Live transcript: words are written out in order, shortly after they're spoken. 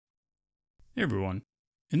Hey everyone,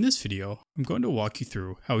 in this video I'm going to walk you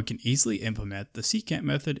through how we can easily implement the secant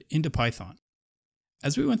method into Python.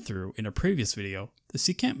 As we went through in a previous video, the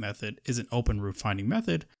secant method is an open root finding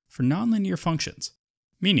method for nonlinear functions,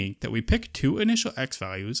 meaning that we pick two initial x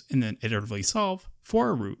values and then iteratively solve for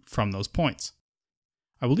a root from those points.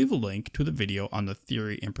 I will leave a link to the video on the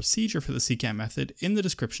theory and procedure for the secant method in the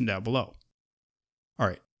description down below.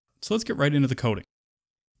 Alright, so let's get right into the coding.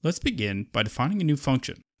 Let's begin by defining a new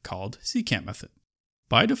function called Secant Method.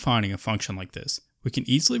 By defining a function like this, we can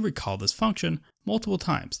easily recall this function multiple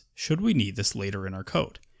times should we need this later in our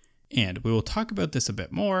code, and we will talk about this a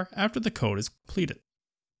bit more after the code is completed.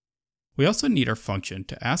 We also need our function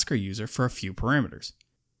to ask our user for a few parameters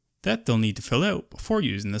that they'll need to fill out before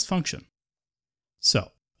using this function.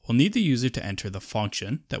 So, we'll need the user to enter the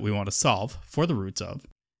function that we want to solve for the roots of,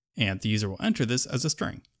 and the user will enter this as a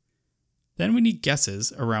string. Then we need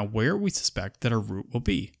guesses around where we suspect that our root will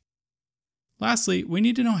be. Lastly, we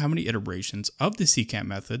need to know how many iterations of the secant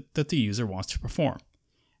method that the user wants to perform,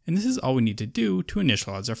 and this is all we need to do to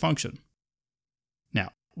initialize our function.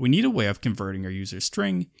 Now, we need a way of converting our user's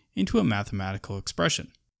string into a mathematical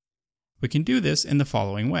expression. We can do this in the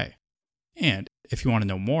following way, and if you want to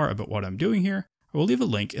know more about what I'm doing here, I will leave a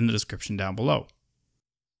link in the description down below.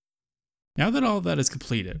 Now that all of that is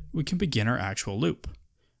completed, we can begin our actual loop,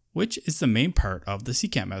 which is the main part of the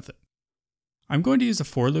secant method. I'm going to use a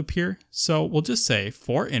for loop here, so we'll just say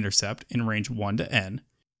for intercept in range 1 to n.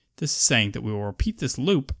 This is saying that we will repeat this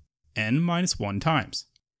loop n-1 times.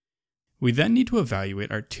 We then need to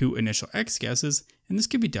evaluate our two initial x guesses, and this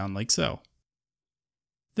can be done like so.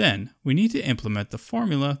 Then, we need to implement the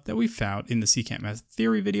formula that we found in the secant method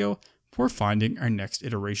theory video for finding our next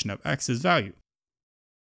iteration of x's value.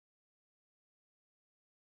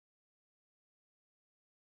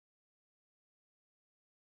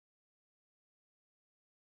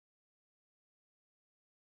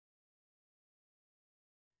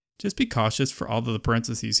 Just be cautious for all of the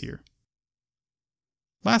parentheses here.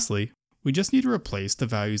 Lastly, we just need to replace the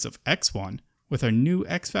values of x1 with our new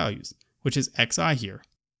x values, which is xi here.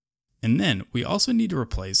 And then we also need to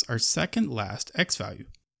replace our second last x value,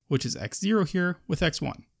 which is x0 here, with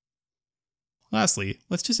x1. Lastly,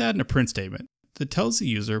 let's just add in a print statement that tells the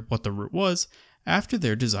user what the root was after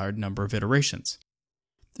their desired number of iterations.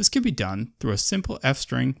 This can be done through a simple f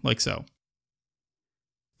string like so.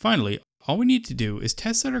 Finally, all we need to do is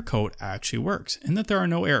test that our code actually works and that there are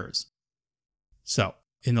no errors. So,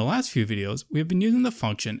 in the last few videos, we have been using the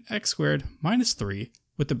function x squared minus 3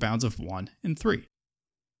 with the bounds of 1 and 3.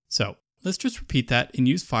 So, let's just repeat that and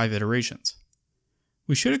use 5 iterations.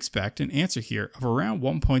 We should expect an answer here of around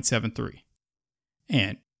 1.73.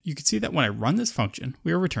 And you can see that when I run this function,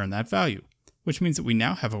 we will return that value, which means that we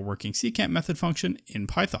now have a working secant method function in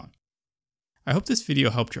Python. I hope this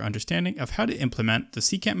video helped your understanding of how to implement the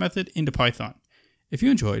secant method into Python. If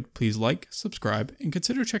you enjoyed, please like, subscribe, and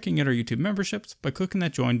consider checking out our YouTube memberships by clicking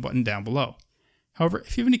that join button down below. However,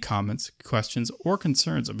 if you have any comments, questions, or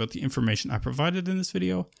concerns about the information I provided in this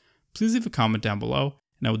video, please leave a comment down below,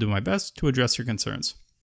 and I will do my best to address your concerns.